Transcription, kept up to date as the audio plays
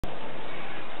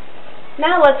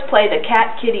Now let's play the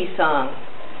Cat Kitty song.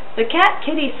 The Cat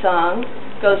Kitty song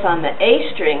goes on the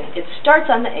A string. It starts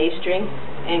on the A string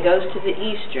and goes to the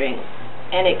E string.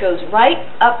 And it goes right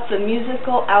up the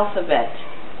musical alphabet.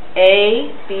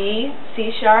 A, B,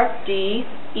 C sharp, D,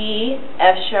 E,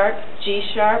 F sharp, G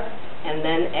sharp, and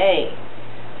then A.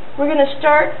 We're going to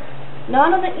start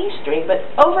not on the E string, but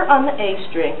over on the A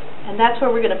string. And that's where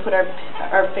we're going to put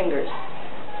our fingers.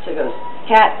 So it goes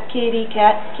cat, kitty,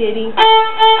 cat, kitty.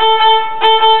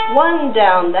 One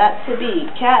down, that's a B.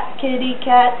 Cat, kitty,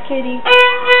 cat, kitty.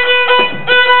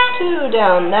 Two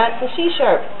down, that's a C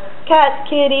sharp. Cat,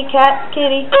 kitty, cat,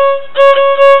 kitty.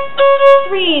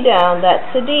 Three down,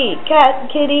 that's a D.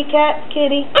 Cat, kitty, cat,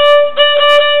 kitty.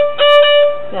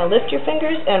 Now lift your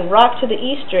fingers and rock to the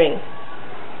E string.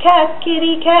 Cat,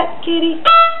 kitty, cat, kitty.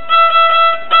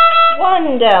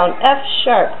 One down, F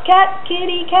sharp. Cat,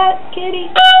 kitty, cat, kitty.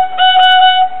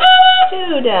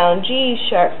 Two down, G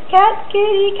sharp. Cat,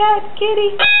 kitty, cat,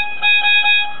 kitty.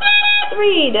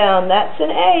 Three down, that's an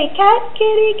A. Cat,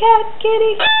 kitty, cat,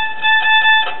 kitty.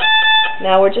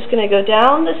 Now we're just going to go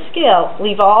down the scale.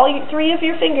 Leave all three of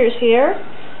your fingers here.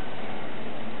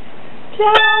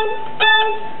 Down,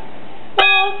 down,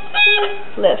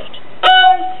 lift.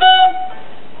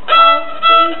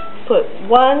 Put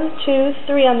 1, 2,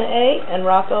 3 on the A and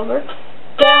rock over.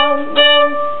 Down,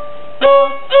 down,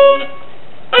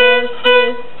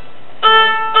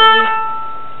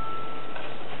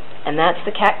 and that's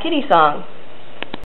the Cat Kitty song.